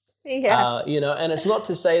 Yeah. And it's not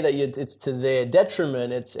to say that it's to their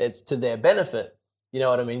detriment, it's to their benefit. You know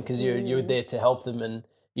what I mean? Because you're there to help them, and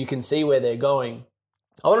you can see where they're going.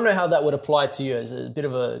 I want to know how that would apply to you as a bit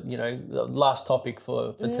of a, last topic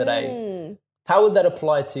for today. How would that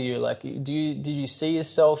apply to you? Like, do you see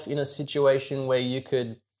yourself in a situation where you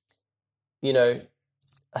could,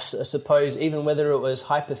 I suppose, even whether it was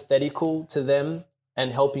hypothetical to them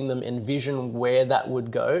and helping them envision where that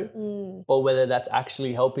would go, or whether that's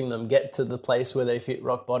actually helping them get to the place where they've hit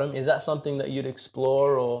rock bottom? Is that something that you'd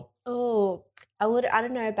explore? Or I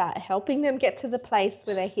don't know about helping them get to the place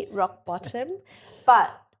where they hit rock bottom,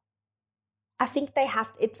 but I think they have,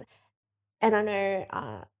 and I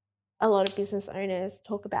know a lot of business owners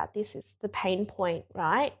talk about this, is the pain point,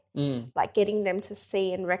 right? Like getting them to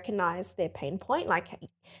see and recognize their pain point. Like,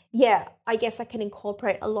 I guess I can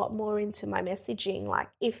incorporate a lot more into my messaging. Like,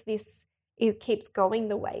 if it keeps going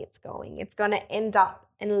the way it's going, it's going to end up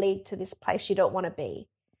and lead to this place you don't want to be.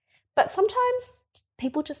 But sometimes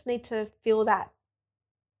people just need to feel that,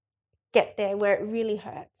 get there where it really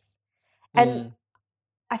hurts. And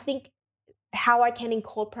I think how I can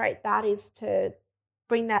incorporate that is to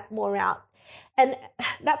bring that more out. And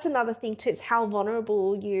that's another thing too, is how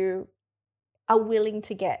vulnerable you are willing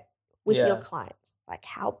to get with your clients. Like,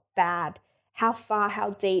 how bad, how far,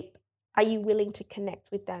 how deep are you willing to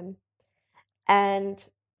connect with them? And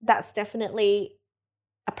that's definitely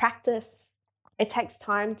a practice. It takes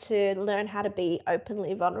time to learn how to be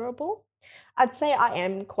openly vulnerable. I'd say I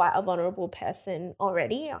am quite a vulnerable person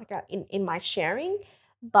already, like in my sharing,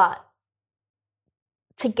 but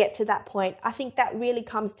to get to that point, I think that really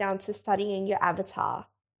comes down to studying your avatar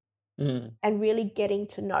and really getting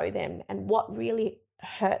to know them and what really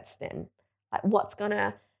hurts them, like what's going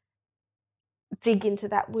to dig into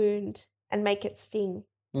that wound and make it sting.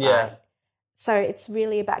 Yeah. Right? So it's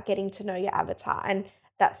really about getting to know your avatar, and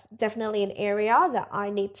that's definitely an area that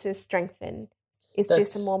I need to strengthen, is do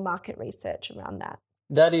some more market research around that.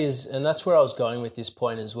 That is, and that's where I was going with this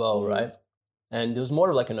point as well, right? And there was more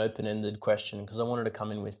of like an open-ended question, because I wanted to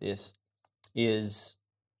come in with this, is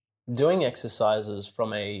doing exercises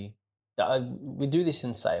from we do this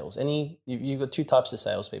in sales. You've got two types of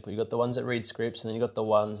salespeople. You've got the ones that read scripts, and then you've got the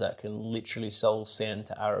ones that can literally sell sand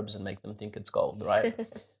to Arabs and make them think it's gold, right?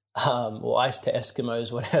 Or ice to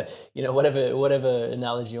Eskimos, whatever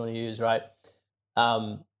analogy you want to use, right?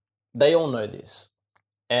 They all know this.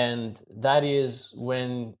 And that is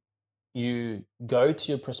when you go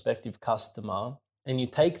to your prospective customer and you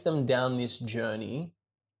take them down this journey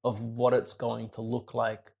of what it's going to look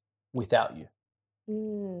like without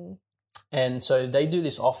you. And so they do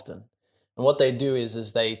this often. And what they do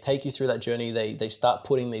is they take you through that journey. They start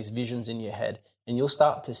putting these visions in your head, and you'll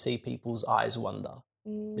start to see people's eyes wonder,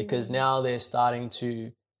 because now they're starting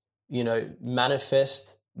to,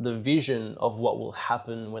 manifest the vision of what will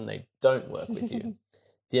happen when they don't work with you.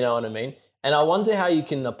 Do you know what I mean? And I wonder how you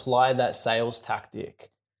can apply that sales tactic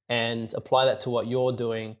and apply that to what you're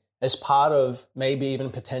doing as part of maybe even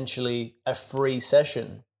potentially a free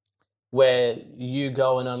session where you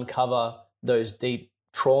go and uncover those deep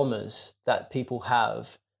traumas that people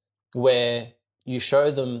have, where you show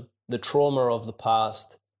them the trauma of the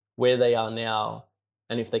past, where they are now,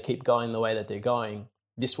 and if they keep going the way that they're going,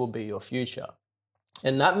 this will be your future.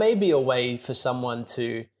 And that may be a way for someone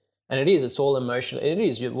to, and it's all emotional. It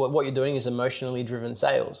is, what you're doing is emotionally driven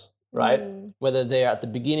sales, right? Whether they're at the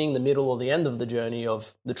beginning, the middle, or the end of the journey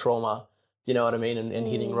of the trauma, do you know what I mean? And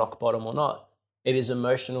hitting rock bottom or not. It is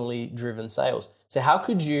emotionally driven sales. So how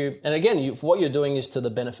could you, and again, what you're doing is to the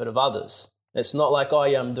benefit of others. It's not like,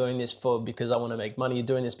 I'm doing this because I want to make money. You're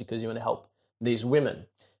doing this because you want to help these women,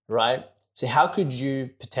 right? So how could you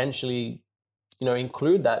potentially,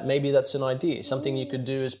 include that? Maybe that's an idea, something you could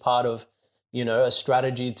do as part of, a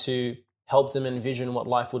strategy to help them envision what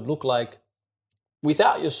life would look like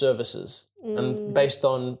without your services and based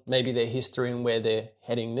on maybe their history and where they're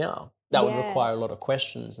heading now. That would require a lot of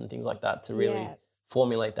questions and things like that to really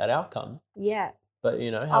formulate that outcome. Yeah. But,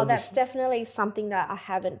 that's definitely something that I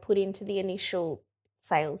haven't put into the initial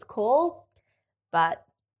sales call, but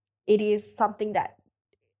it is something that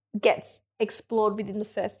gets explored within the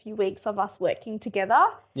first few weeks of us working together.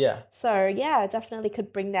 Yeah. So, I definitely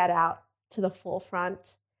could bring that out to the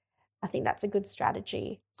forefront. I think that's a good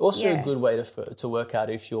strategy. Also a good way to work out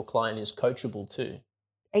if your client is coachable too.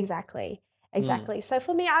 Exactly. So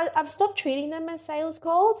for me, I've stopped treating them as sales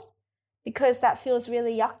calls because that feels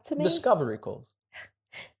really yuck to me. Discovery calls.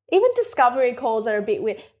 Even discovery calls are a bit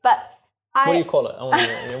weird. But what do you call it?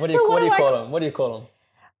 What do you call them?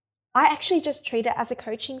 I actually just treat it as a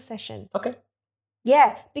coaching session. Okay.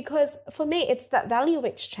 Yeah, because for me, it's that value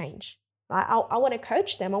exchange. Right? I want to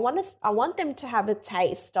coach them. I want them to have a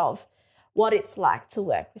taste of what it's like to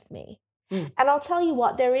work with me. And I'll tell you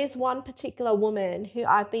what, there is one particular woman who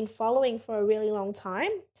I've been following for a really long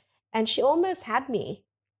time, and she almost had me.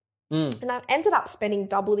 And I ended up spending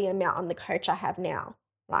double the amount on the coach I have now,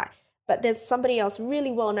 right? But there's somebody else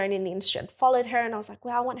really well known in the industry. I'd followed her and I was like,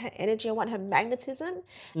 wow, I want her energy. I want her magnetism.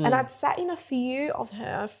 And I'd sat in a few of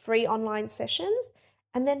her free online sessions,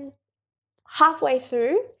 and then halfway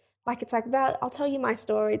through, it's like, Val, I'll tell you my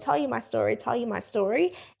story.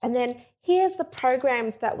 And then here's the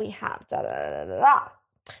programs that we have. Da, da, da, da, da.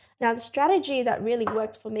 Now, the strategy that really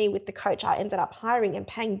worked for me with the coach I ended up hiring and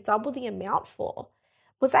paying double the amount for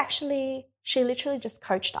was actually, she literally just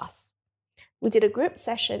coached us. We did a group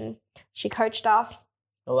session. She coached us.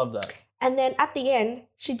 I love that. And then at the end,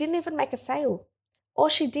 she didn't even make a sale. All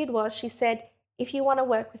she did was she said, if you want to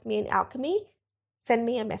work with me in Alchemy, send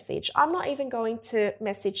me a message. I'm not even going to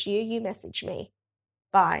message you. You message me.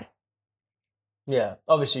 Bye. Yeah,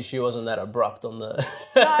 obviously she wasn't that abrupt on the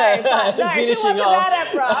finishing off. That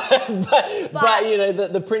abrupt.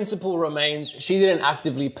 but the principle remains. She didn't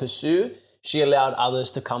actively pursue. She allowed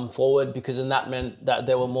others to come forward and that meant that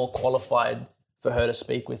they were more qualified for her to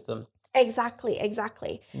speak with them.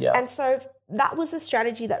 Exactly. Yeah. And so that was a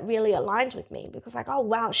strategy that really aligned with me because oh,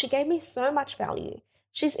 wow, she gave me so much value.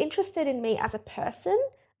 She's interested in me as a person,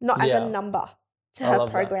 not as a number to her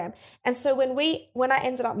program. That. And so when I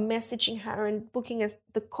ended up messaging her and booking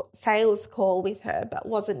the sales call with her, but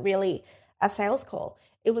wasn't really a sales call,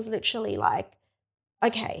 it was literally like,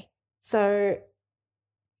 okay, so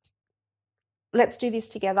let's do this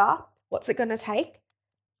together. What's it going to take?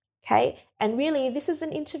 Okay. And really, this is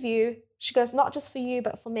an interview. She goes, not just for you,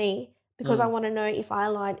 but for me, because I want to know if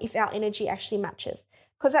our energy actually matches.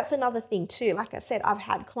 Because that's another thing too. Like I said, I've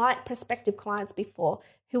had prospective clients before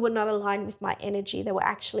who were not aligned with my energy. They were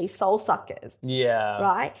actually soul suckers. Yeah.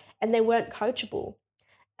 Right? And they weren't coachable.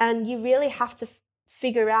 And you really have to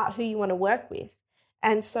figure out who you want to work with.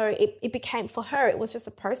 And so it became, for her, it was just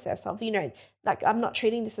a process of, I'm not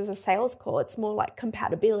treating this as a sales call. It's more like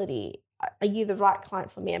compatibility. Are you the right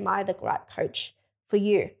client for me? Am I the right coach for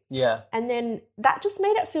you? Yeah. And then that just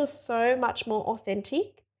made it feel so much more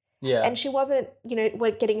authentic. Yeah. And she wasn't,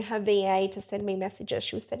 we're getting her VA to send me messages.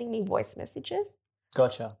 She was sending me voice messages.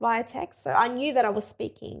 Gotcha. Via text. So I knew that I was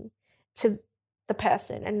speaking to the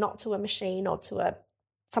person and not to a machine or to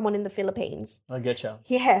someone in the Philippines. I getcha.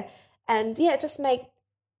 Yeah. And it just made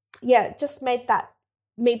that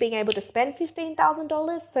me being able to spend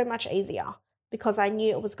 $15,000 so much easier because I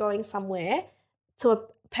knew it was going somewhere to a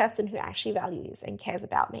person who actually values and cares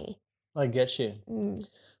about me. I get you.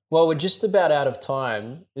 Well, we're just about out of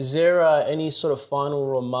time. Is there any sort of final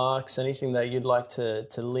remarks, anything that you'd like to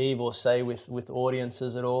leave or say with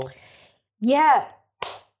audiences at all? Yeah,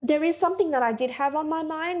 there is something that I did have on my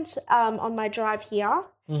mind on my drive here.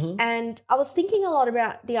 And I was thinking a lot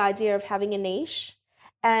about the idea of having a niche.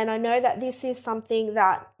 And I know that this is something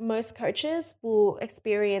that most coaches will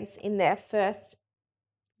experience in their first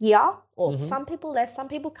year, or some people less. Some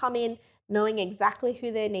people come in knowing exactly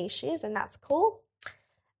who their niche is, and that's cool.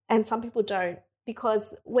 And some people don't,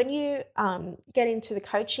 because when you get into the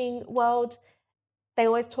coaching world, they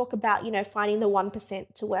always talk about, finding the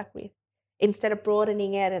 1% to work with instead of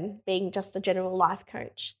broadening it and being just a general life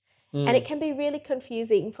coach. And it can be really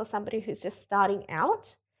confusing for somebody who's just starting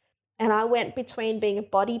out. And I went between being a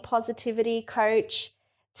body positivity coach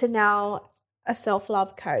to now a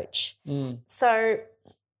self-love coach. So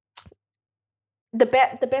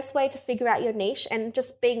the best way to figure out your niche, and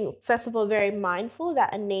just being, first of all, very mindful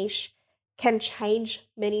that a niche can change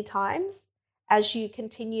many times as you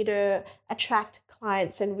continue to attract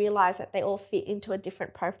clients and realize that they all fit into a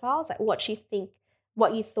different profiles, like what you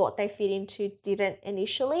thought they fit into didn't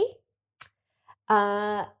initially.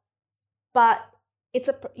 But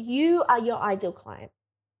you are your ideal client.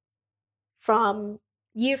 From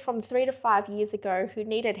 3 to 5 years ago who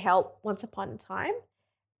needed help once upon a time,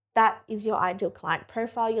 that is your ideal client.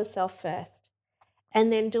 Profile yourself first,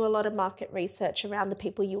 and then do a lot of market research around the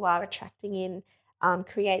people you are attracting in,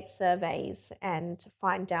 create surveys and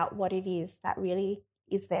find out what it is that really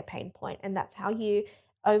is their pain point. And that's how you,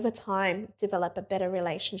 over time, develop a better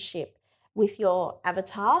relationship with your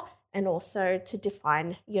avatar, and also to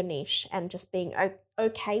define your niche and just being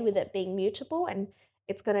okay with it being mutable, and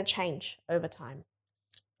it's going to change over time.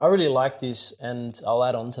 I really like this, and I'll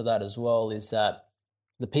add on to that as well, is that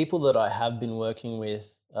the people that I have been working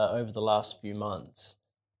with over the last few months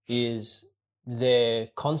is they're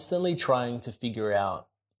constantly trying to figure out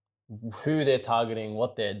who they're targeting,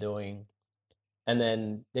 what they're doing, and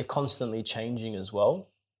then they're constantly changing as well.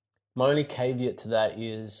 My only caveat to that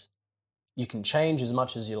is you can change as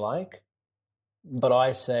much as you like, but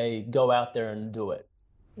I say go out there and do it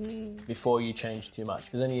before you change too much,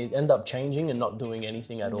 because then you end up changing and not doing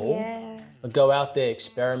anything at all. Yeah. But go out there,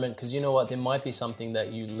 experiment, because you know what, there might be something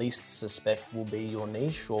that you least suspect will be your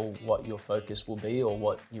niche or what your focus will be or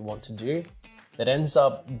what you want to do that ends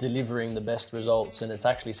up delivering the best results, and it's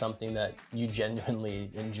actually something that you genuinely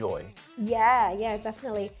enjoy. Yeah,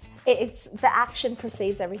 definitely. It's the action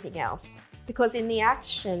precedes everything else, because in the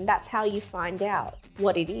action, that's how you find out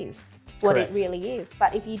what it is, what Correct. it really is.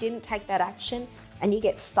 But if you didn't take that action and you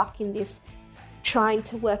get stuck in this trying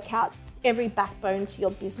to work out every backbone to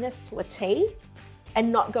your business to a T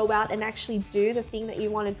and not go out and actually do the thing that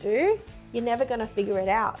you want to do, you're never going to figure it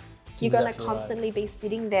out. You're going to constantly be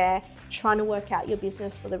sitting there trying to work out your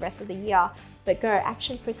business for the rest of the year. But go,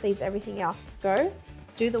 action precedes everything else. Just go,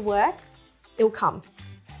 do the work, it'll come.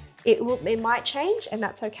 It might change, and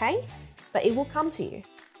that's okay, but it will come to you.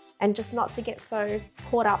 And just not to get so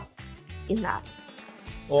caught up in that.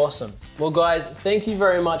 Awesome. Well, guys, thank you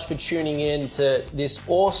very much for tuning in to this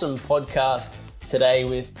awesome podcast today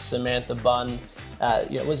with Samantha Bun.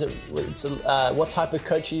 What type of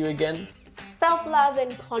coach are you again? Self-love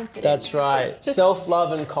and confidence. That's right.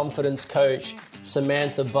 Self-love and confidence coach,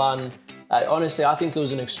 Samantha Bun. Honestly, I think it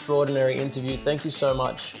was an extraordinary interview. Thank you so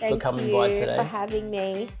much for coming by today. Thank you for having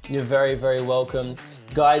me. You're very, very welcome.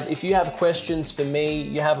 Guys, if you have questions for me,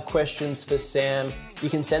 you have questions for Sam, you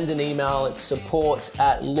can send an email at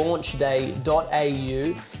support@launchday.au.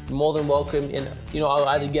 You're more than welcome. I'll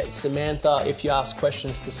either get Samantha, if you ask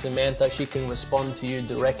questions to Samantha, she can respond to you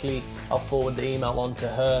directly. I'll forward the email on to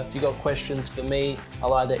her. If you got questions for me,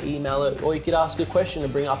 I'll either email it, or you could ask a question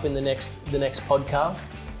and bring up in the next podcast.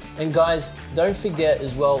 And guys, don't forget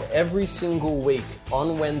as well, every single week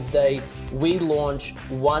on Wednesday, we launch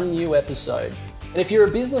one new episode. And if you're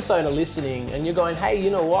a business owner listening and you're going, hey, you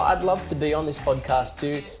know what, I'd love to be on this podcast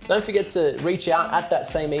too, don't forget to reach out at that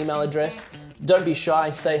same email address. Don't be shy,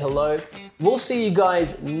 say hello. We'll see you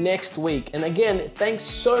guys next week. And again, thanks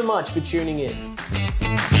so much for tuning in.